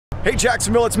Hey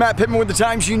Jacksonville, it's Matt Pittman with the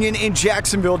Times Union in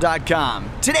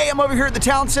Jacksonville.com. Today I'm over here at the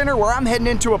town center where I'm heading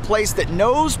into a place that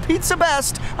knows pizza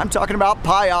best. I'm talking about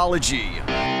Pieology.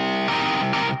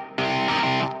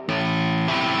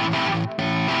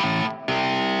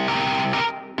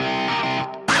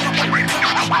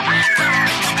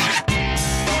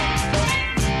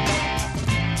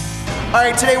 All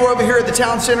right, today we're over here at the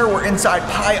town center. We're inside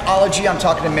Pieology. I'm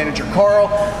talking to manager Carl.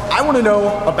 I want to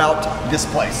know about this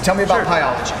place. Tell me about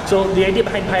Pieology. So the idea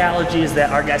behind Pieology is that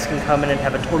our guests can come in and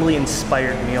have a totally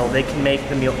inspired meal. They can make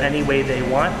the meal any way they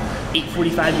want.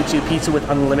 $8.45 gets you a pizza with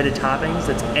unlimited toppings.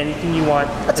 That's anything you want.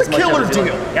 That's a killer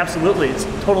deal. Absolutely, it's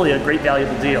totally a great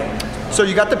valuable deal. So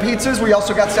you got the pizzas, we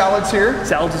also got salads here?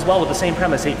 Salads as well with the same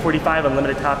premise, $8.45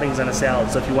 unlimited toppings on a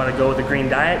salad. So if you want to go with a green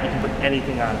diet, you can put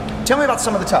anything on it. Tell me about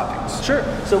some of the toppings. Sure,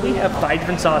 so we have 5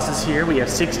 different sauces here, we have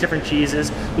 6 different cheeses,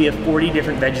 we have 40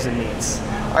 different veggies and meats.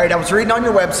 All right, I was reading on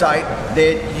your website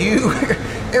that you,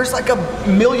 there's like a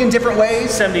million different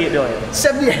ways. 78 billion.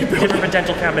 78 billion. Different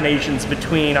potential combinations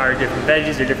between our different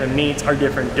veggies, our different meats, our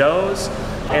different doughs.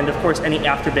 And of course, any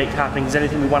after-baked toppings,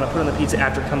 anything we want to put on the pizza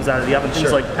after it comes out of the oven.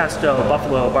 Things like pesto,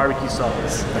 buffalo, barbecue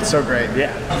sauce. That's so great.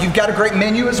 Yeah. You've got a great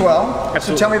menu as well. Absolutely.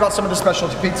 So tell me about some of the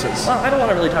specialty pizzas. Well, I don't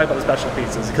want to really talk about the special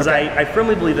pizzas because I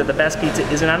firmly believe that the best pizza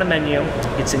isn't on a menu,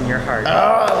 it's in your heart. Oh,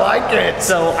 I like it.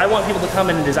 So I want people to come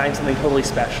in and design something totally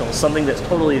special, something that's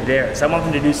totally theirs. I want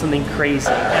them to do something crazy.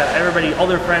 Have everybody, all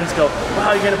their friends go,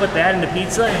 wow, you're going to put that into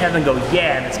pizza? And have them go,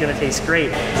 yeah, and it's going to taste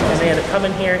great. And they end up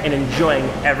coming here and enjoying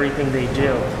everything they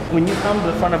do. When you come to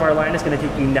the front of our line, it's going to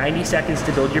take you 90 seconds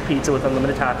to build your pizza with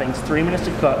unlimited toppings, 3 minutes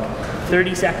to cook,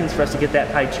 30 seconds for us to get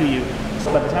that pie to you.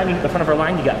 So by the time you hit the front of our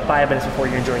line, you got 5 minutes before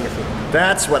you're enjoying your food.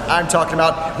 That's what I'm talking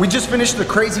about. We just finished the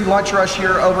crazy lunch rush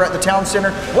here over at the town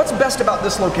center. What's best about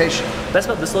this location? Best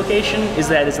about this location is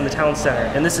that it's in the town center,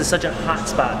 and this is such a hot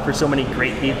spot for so many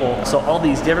great people. So all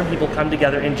these different people come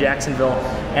together in Jacksonville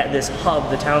at this hub,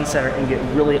 the town center, and get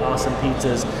really awesome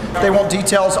pizzas. If they want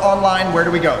details online, where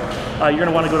do we go? You're going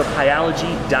to want to go to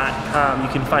Pieology.com. You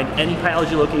can find any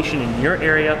Pieology location in your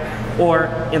area, or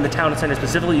in the town center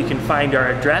specifically, you can find our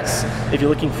address. If you're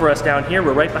looking for us down here,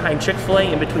 we're right behind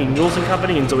Chick-fil-A in between Mules &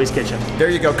 Company and Zoe's Kitchen. There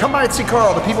you go. Come by and see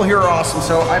Carl. The people here are awesome,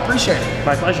 so I appreciate it.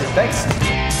 My pleasure.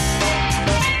 Thanks.